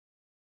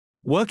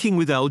Working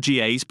with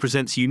LGAs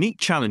presents unique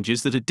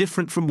challenges that are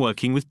different from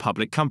working with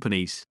public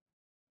companies.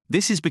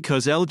 This is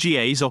because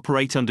LGAs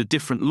operate under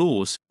different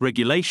laws,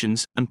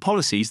 regulations, and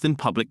policies than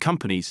public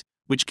companies,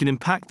 which can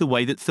impact the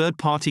way that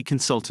third-party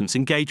consultants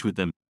engage with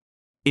them.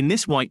 In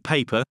this white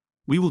paper,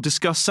 we will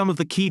discuss some of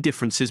the key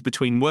differences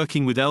between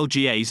working with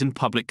LGAs and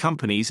public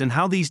companies and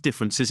how these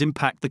differences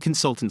impact the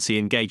consultancy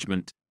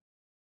engagement.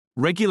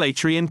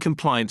 Regulatory and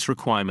compliance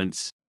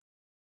requirements.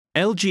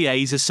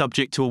 LGAs are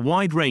subject to a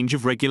wide range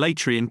of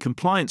regulatory and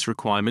compliance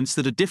requirements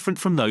that are different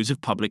from those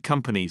of public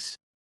companies.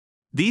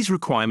 These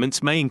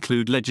requirements may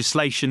include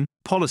legislation,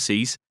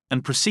 policies,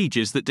 and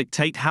procedures that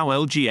dictate how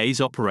LGAs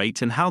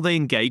operate and how they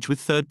engage with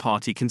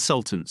third-party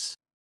consultants.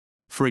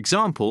 For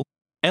example,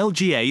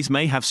 LGAs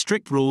may have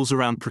strict rules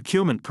around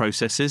procurement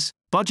processes,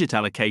 budget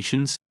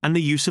allocations, and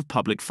the use of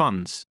public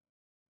funds.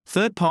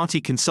 Third-party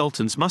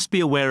consultants must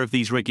be aware of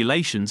these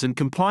regulations and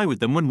comply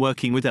with them when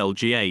working with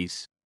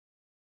LGAs.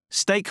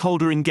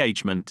 Stakeholder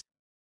engagement.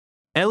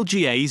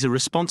 LGAs are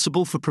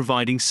responsible for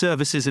providing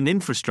services and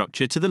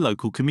infrastructure to the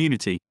local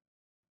community.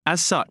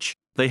 As such,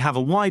 they have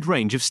a wide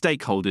range of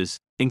stakeholders,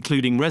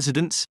 including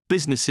residents,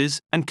 businesses,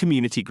 and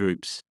community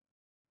groups.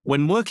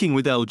 When working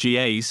with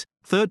LGAs,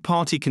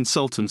 third-party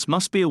consultants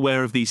must be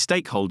aware of these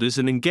stakeholders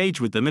and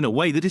engage with them in a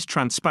way that is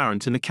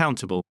transparent and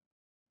accountable.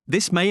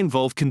 This may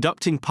involve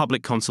conducting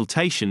public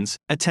consultations,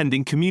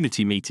 attending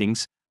community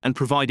meetings, and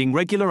providing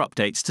regular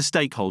updates to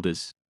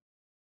stakeholders.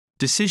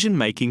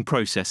 Decision-making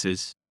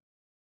processes.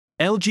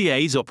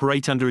 LGAs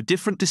operate under a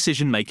different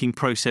decision-making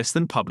process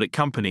than public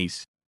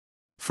companies.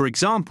 For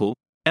example,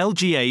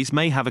 LGAs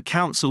may have a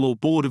council or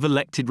board of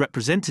elected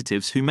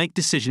representatives who make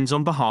decisions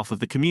on behalf of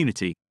the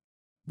community.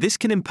 This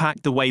can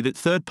impact the way that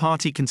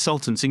third-party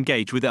consultants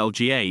engage with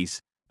LGAs,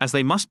 as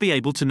they must be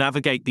able to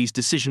navigate these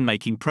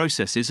decision-making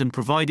processes and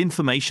provide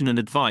information and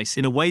advice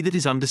in a way that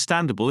is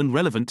understandable and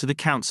relevant to the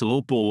council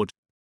or board.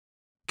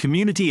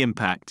 Community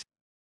impact.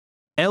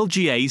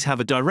 LGAs have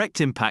a direct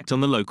impact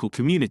on the local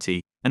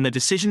community, and their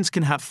decisions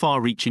can have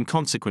far-reaching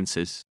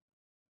consequences.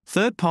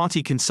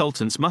 Third-party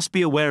consultants must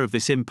be aware of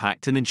this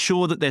impact and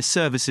ensure that their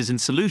services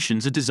and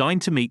solutions are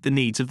designed to meet the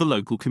needs of the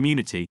local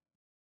community.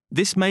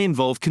 This may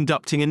involve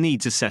conducting a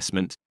needs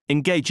assessment,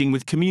 engaging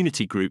with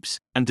community groups,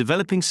 and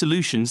developing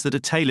solutions that are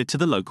tailored to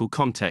the local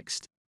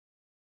context.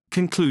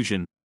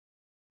 Conclusion.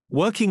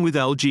 Working with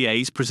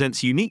LGAs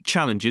presents unique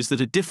challenges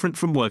that are different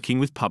from working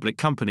with public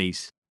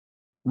companies.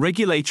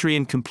 Regulatory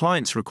and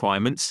compliance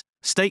requirements,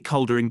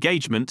 stakeholder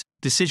engagement,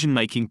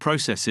 decision-making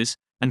processes,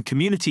 and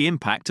community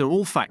impact are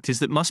all factors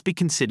that must be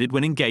considered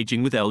when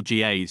engaging with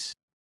LGAs.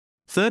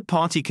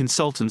 Third-party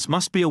consultants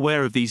must be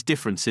aware of these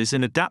differences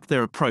and adapt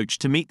their approach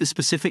to meet the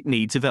specific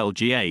needs of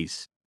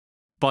LGAs.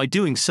 By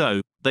doing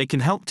so, they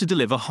can help to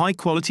deliver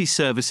high-quality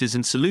services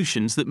and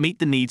solutions that meet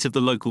the needs of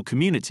the local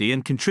community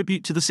and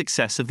contribute to the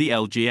success of the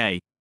LGA.